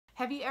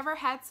Have you ever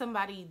had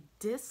somebody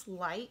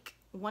dislike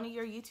one of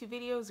your YouTube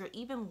videos or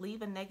even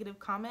leave a negative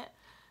comment?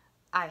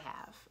 I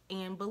have.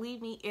 And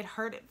believe me, it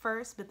hurt at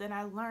first, but then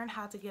I learned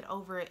how to get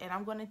over it. And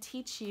I'm going to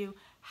teach you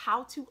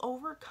how to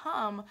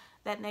overcome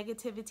that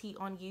negativity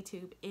on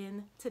YouTube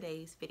in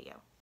today's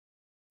video.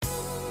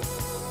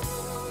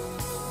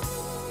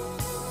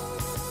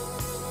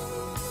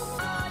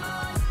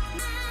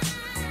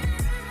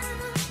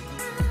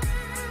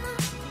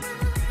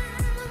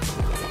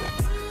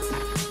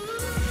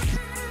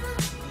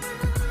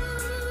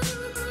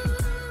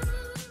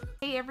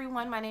 Hey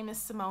everyone, my name is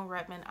Symone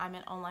Redmond. I'm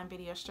an online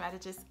video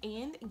strategist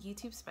and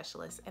YouTube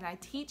specialist, and I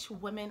teach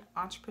women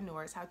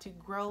entrepreneurs how to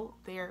grow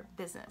their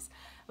business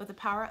with the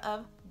power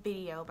of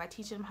video by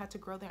teaching them how to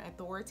grow their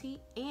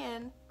authority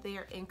and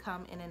their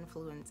income and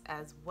influence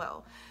as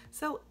well.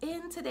 So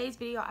in today's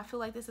video, I feel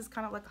like this is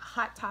kind of like a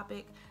hot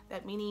topic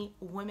that many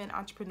women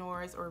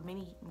entrepreneurs or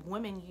many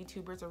women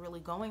YouTubers are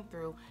really going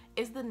through,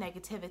 is the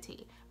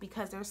negativity,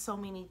 because there's so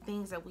many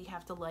things that we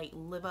have to like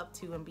live up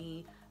to and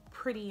be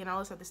pretty and all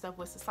this other stuff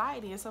with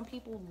society, and some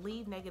people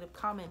leave negative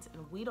comments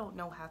and we don't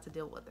know how to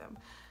deal with them.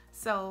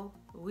 So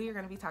we're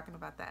going to be talking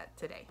about that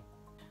today.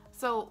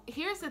 So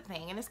here's the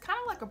thing, and it's kind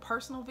of like a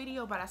personal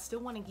video, but I still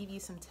want to give you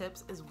some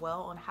tips as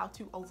well on how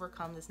to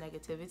overcome this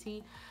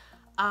negativity.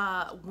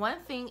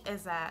 One thing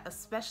is that,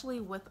 especially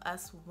with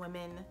us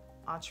women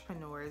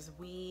entrepreneurs,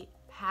 we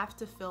have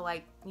to feel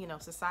like, you know,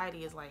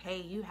 society is like,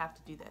 hey, you have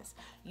to do this,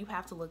 you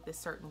have to look this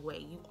certain way,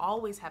 you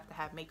always have to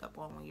have makeup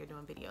on when you're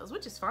doing videos,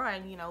 which is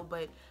fine, you know,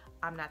 but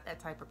I'm not that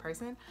type of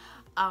person.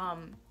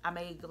 I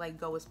may like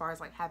go as far as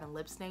like having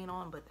lip stain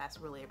on, but that's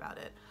really about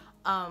it.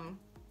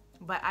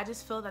 But I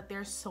just feel that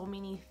there's so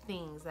many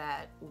things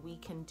that we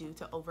can do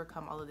to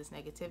overcome all of this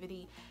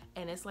negativity,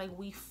 and it's like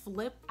we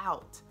flip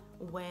out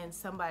when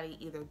somebody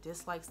either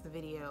dislikes the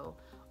video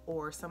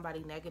or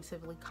somebody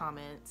negatively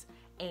comments,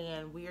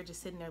 and we are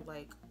just sitting there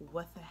like,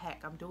 what the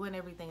heck? I'm doing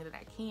everything that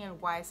I can.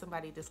 Why is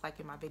somebody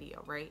disliking my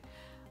video, right?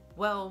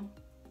 Well,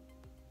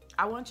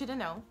 I want you to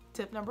know,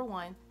 tip number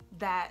one,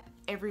 that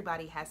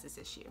everybody has this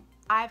issue.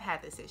 I've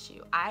had this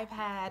issue. I've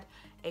had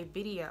a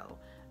video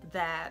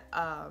that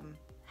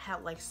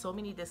had like so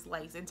many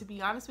dislikes, and to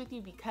be honest with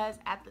you, because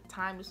at the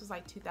time, this was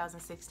like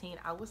 2016,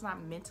 I was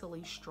not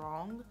mentally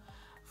strong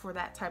for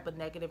that type of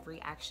negative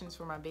reactions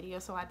for my video,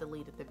 so I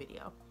deleted the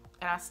video.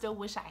 And I still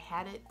wish I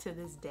had it to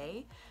this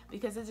day,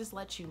 because it just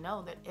lets you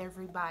know that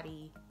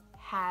everybody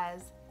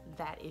has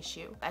that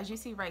issue. As you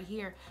see right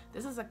here,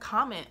 this is a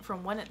comment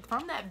from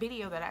that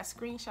video that I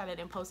screenshotted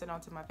and posted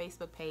onto my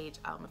Facebook page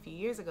a few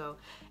years ago,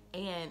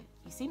 and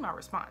you see my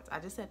response. I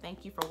just said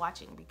thank you for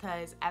watching,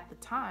 because at the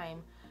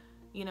time,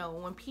 you know,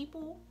 when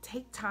people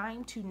take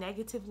time to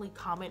negatively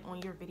comment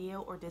on your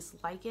video or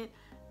dislike it,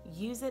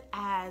 use it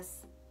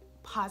as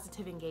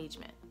positive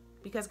engagement.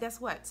 Because guess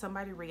what?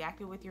 Somebody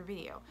reacted with your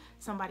video,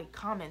 somebody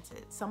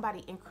commented,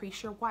 somebody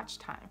increased your watch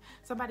time,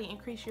 somebody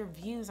increased your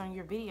views on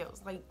your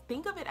videos. Like,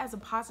 think of it as a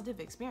positive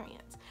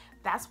experience.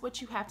 That's what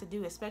you have to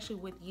do, especially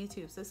with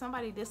YouTube. So if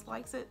somebody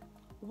dislikes it,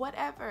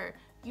 whatever.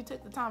 You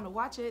took the time to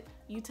watch it,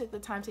 you took the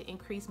time to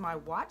increase my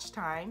watch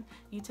time,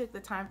 you took the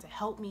time to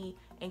help me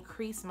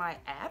increase my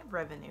ad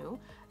revenue,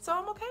 so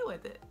I'm okay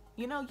with it.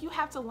 You know, you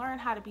have to learn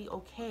how to be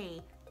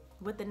okay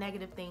with the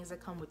negative things that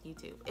come with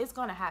YouTube. It's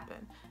gonna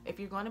happen. If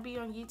you're gonna be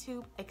on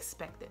YouTube,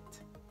 expect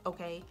it,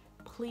 okay?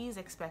 Please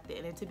expect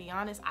it. And to be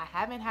honest, I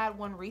haven't had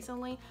one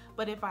recently,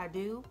 but if I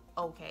do,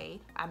 okay,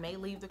 I may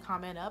leave the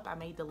comment up, I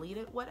may delete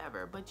it,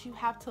 whatever, but you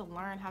have to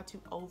learn how to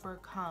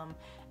overcome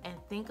and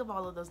think of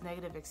all of those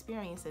negative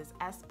experiences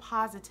as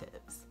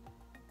positives.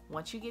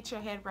 Once you get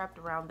your head wrapped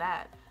around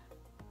that,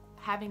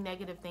 having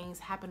negative things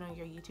happen on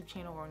your YouTube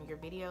channel or on your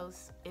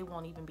videos, it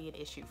won't even be an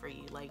issue for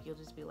you. Like, you'll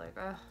just be like,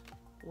 ugh,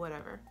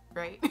 whatever,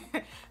 right?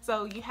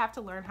 So you have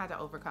to learn how to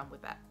overcome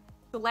with that.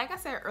 So like I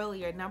said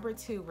earlier, number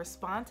two,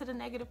 respond to the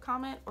negative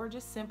comment or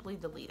just simply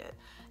delete it.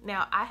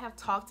 Now, I have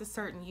talked to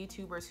certain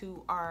YouTubers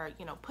who are,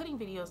 you know, putting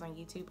videos on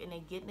YouTube, and they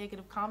get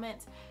negative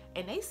comments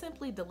and they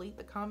simply delete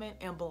the comment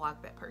and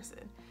block that person,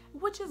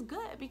 which is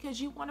good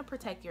because you want to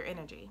protect your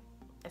energy,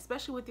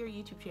 especially with your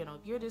YouTube channel.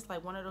 If you're just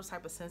like one of those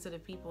type of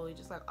sensitive people, you're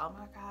just like, oh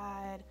my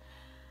God,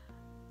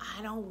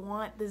 I don't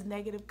want this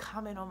negative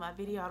comment on my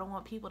video, I don't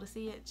want people to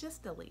see it,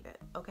 just delete it,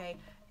 okay?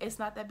 It's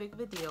not that big of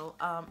a deal.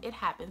 It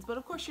happens, but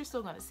of course you're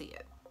still gonna see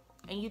it.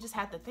 And you just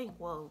have to think,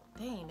 well,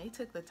 dang, they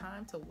took the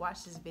time to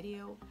watch this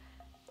video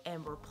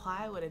and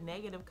reply with a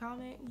negative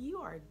comment? You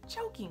are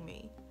joking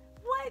me.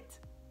 What?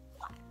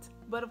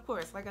 But of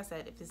course, like I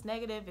said, if it's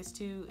negative, if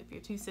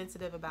you're too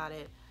sensitive about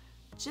it,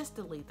 just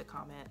delete the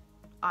comment,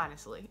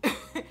 honestly.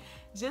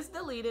 Just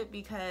delete it,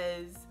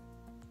 because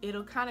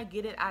it'll kind of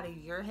get it out of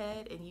your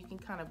head and you can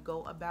kind of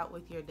go about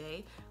with your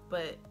day.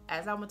 But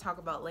as I'm gonna talk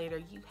about later,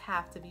 you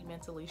have to be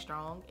mentally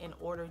strong in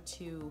order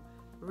to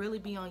really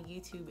be on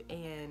YouTube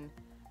and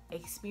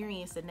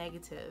experience the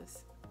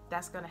negatives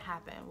that's gonna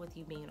happen with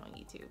you being on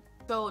YouTube.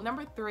 So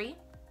number three,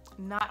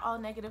 not all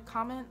negative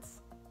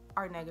comments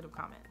are negative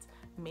comments.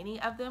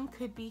 Many of them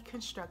could be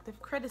constructive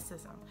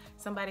criticism.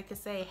 Somebody could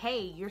say,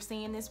 hey, you're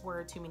saying this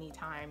word too many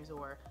times,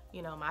 or,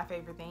 you know, my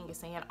favorite thing is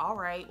saying, all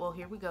right, well,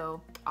 here we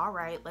go. All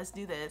right, let's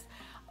do this.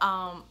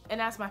 And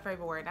that's my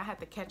favorite word. I have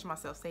to catch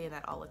myself saying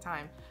that all the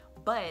time.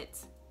 But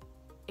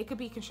it could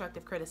be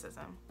constructive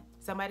criticism.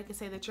 Somebody could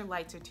say that your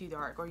lights are too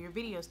dark or your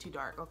video's too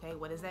dark. Okay,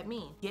 what does that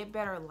mean? Get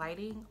better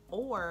lighting,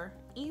 or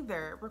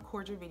either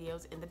record your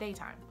videos in the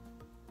daytime.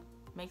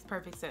 Makes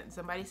perfect sense.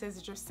 Somebody says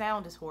that your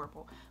sound is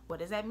horrible. What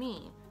does that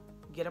mean?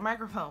 Get a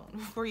microphone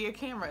for your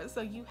camera.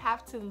 So you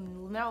have to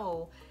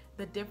know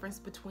the difference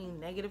between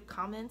negative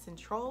comments and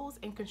trolls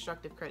and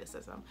constructive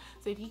criticism.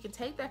 So if you can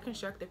take that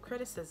constructive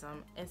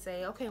criticism and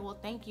say, okay, well,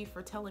 thank you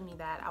for telling me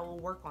that, I will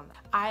work on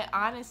that. I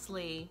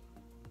honestly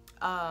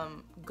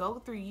go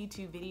through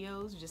YouTube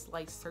videos, just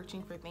like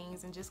searching for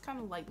things and just kind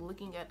of like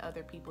looking at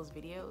other people's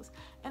videos,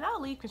 and I'll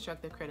leave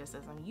constructive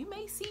criticism. You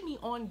may see me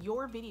on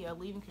your video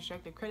leaving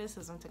constructive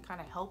criticism to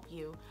kind of help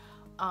you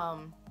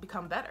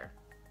become better.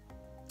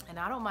 And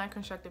I don't mind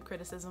constructive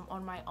criticism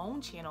on my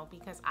own channel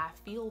because I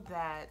feel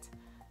that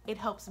it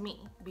helps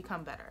me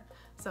become better.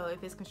 So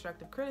if it's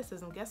constructive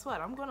criticism, guess what?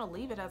 I'm going to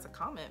leave it as a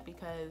comment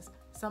because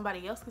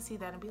somebody else could see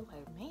that and be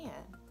like, man,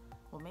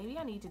 well, maybe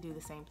I need to do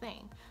the same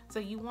thing. So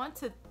you want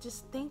to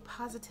just think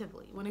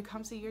positively when it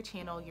comes to your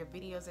channel, your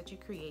videos that you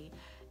create,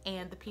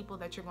 and the people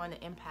that you're going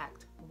to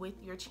impact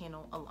with your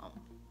channel alone.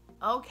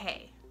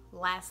 Okay,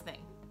 last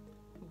thing.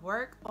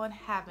 Work on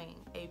having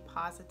a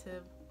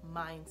positive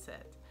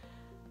mindset.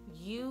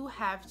 You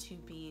have to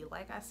be,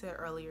 like I said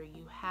earlier,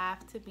 you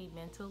have to be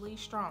mentally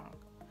strong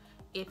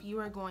if you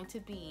are going to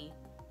be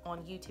on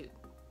YouTube.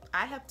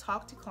 I have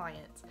talked to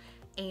clients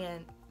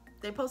and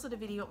they posted a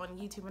video on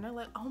YouTube and they're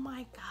like, oh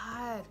my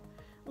God,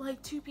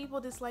 like 2 people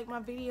dislike my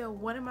video.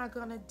 What am I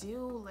gonna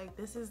do? Like,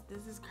 this is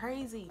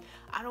crazy.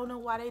 I don't know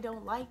why they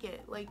don't like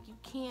it. Like, you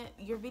can't,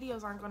 your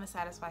videos aren't gonna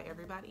satisfy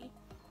everybody.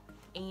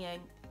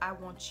 And I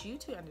want you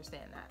to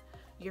understand that.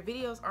 Your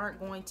videos aren't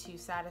going to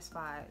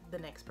satisfy the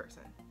next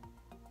person.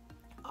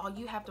 All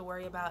you have to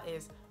worry about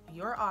is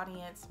your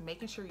audience,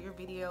 making sure your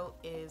video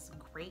is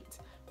great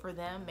for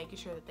them, making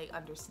sure that they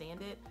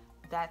understand it.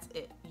 That's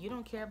it. You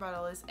don't care about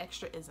all this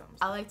extra isms.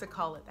 I like to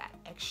call it that,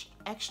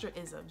 extra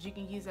isms. You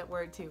can use that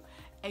word too,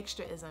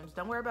 extra isms.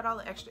 Don't worry about all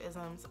the extra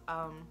isms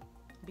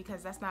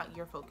because that's not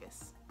your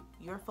focus.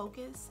 Your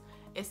focus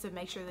is to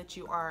make sure that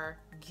you are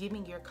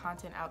giving your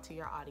content out to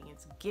your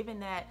audience, giving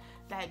that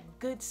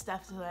good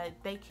stuff so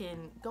that they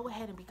can go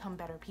ahead and become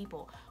better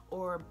people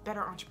or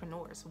better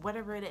entrepreneurs,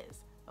 whatever it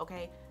is.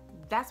 Okay,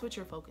 that's what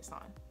you're focused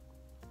on.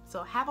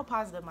 So have a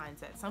positive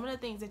mindset. Some of the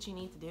things that you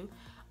need to do,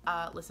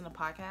 listen to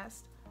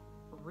podcasts,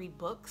 read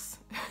books,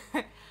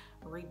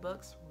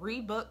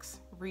 read books,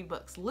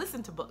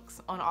 listen to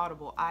books on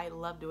Audible. I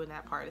love doing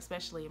that part,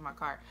 especially in my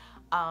car.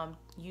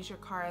 Use your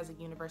car as a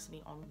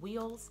university on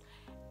wheels,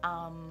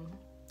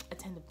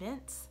 attend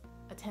events,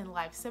 attend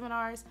live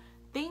seminars.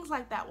 Things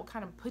like that will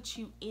kind of put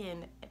you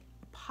in a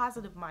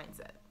positive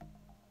mindset.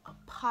 A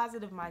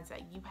positive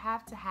mindset. You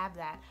have to have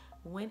that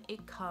when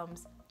it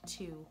comes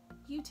to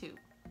YouTube,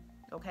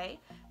 okay?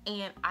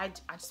 And I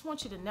just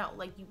want you to know,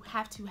 like, you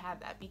have to have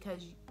that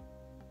because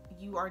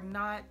you are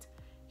not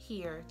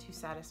here to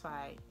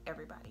satisfy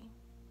everybody.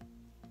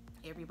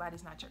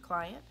 Everybody's not your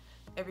client.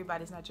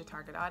 Everybody's not your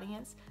target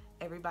audience.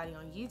 Everybody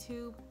on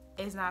YouTube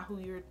is not who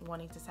you're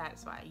wanting to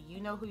satisfy.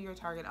 You know who your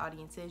target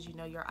audience is. You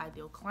know your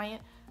ideal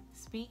client.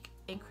 Speak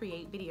and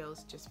create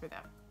videos just for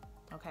them,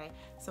 okay?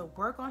 So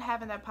work on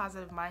having that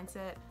positive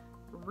mindset.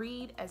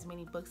 Read as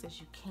many books as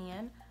you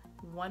can.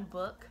 One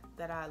book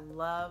that I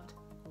loved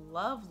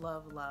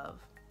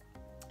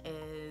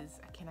is,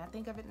 I cannot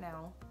think of it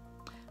now,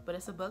 but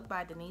it's a book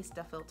by Denise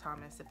Duffield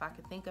Thomas. If I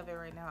could think of it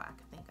right now, I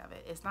could think of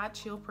it. It's not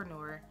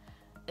Chillpreneur,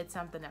 it's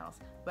something else.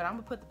 But I'm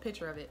gonna put the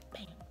picture of it,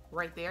 bam,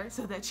 right there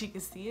so that you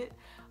can see it.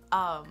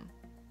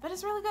 But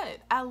it's really good.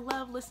 I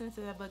love listening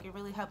to that book. It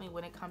really helped me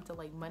when it comes to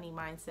like money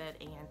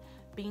mindset and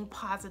being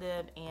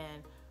positive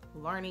and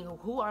learning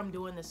who I'm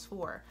doing this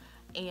for.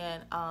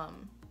 And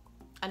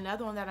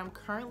another one that I'm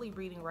currently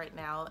reading right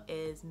now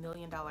is $1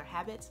 Million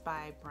Habits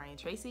by Brian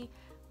Tracy.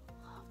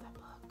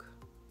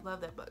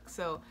 Love that book.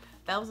 So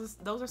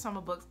those are some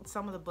of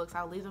the books.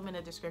 I'll leave them in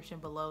the description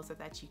below so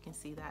that you can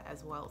see that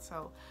as well.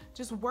 So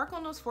just work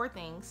on those 4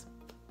 things.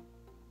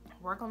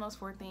 Work on those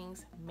 4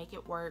 things. Make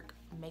it work.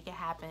 Make it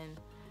happen.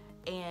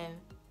 And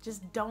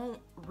just don't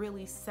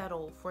really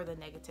settle for the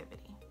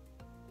negativity.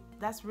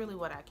 That's really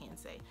what I can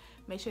say.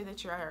 Make sure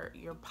that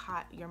your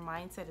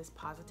mindset is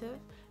positive.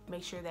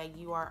 Make sure that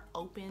you are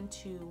open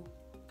to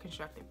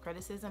constructive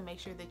criticism. Make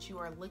sure that you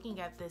are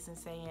looking at this and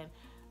saying,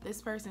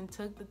 this person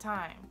took the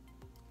time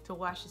to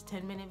watch this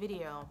 10-minute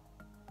video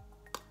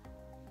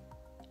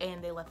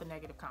and they left a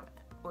negative comment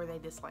or they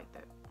disliked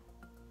it.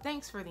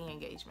 Thanks for the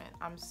engagement.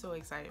 I'm so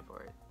excited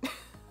for it.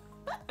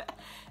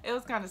 It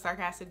was kind of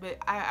sarcastic, but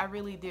I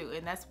really do.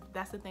 And that's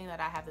the thing that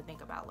I have to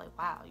think about. Like,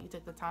 wow, you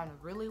took the time to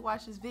really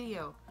watch this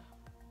video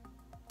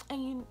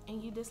and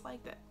you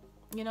disliked it.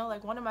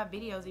 Like one of my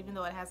videos, even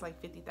though it has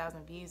like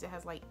 50,000 views, it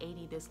has like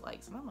 80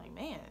 dislikes. And I'm like,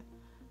 man,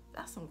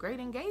 That's some great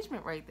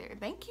engagement right there.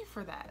 Thank you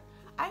for that.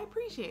 I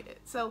appreciate it.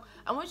 So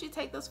I want you to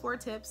take those 4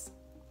 tips,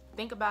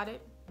 think about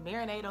it,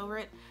 marinate over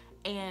it,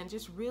 and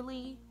just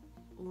really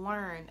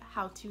learn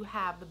how to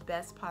have the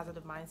best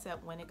positive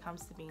mindset when it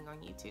comes to being on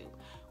YouTube.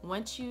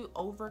 Once you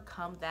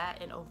overcome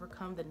that and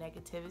overcome the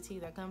negativity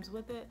that comes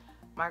with it,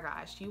 my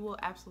gosh, you will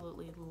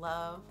absolutely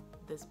love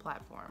this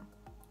platform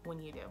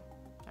when you do.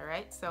 All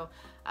right, so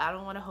I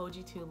don't want to hold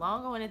you too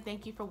long. I want to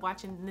thank you for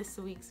watching this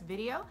week's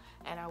video,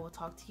 and I will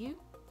talk to you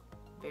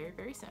very,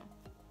 very soon.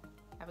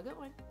 Have a good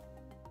one.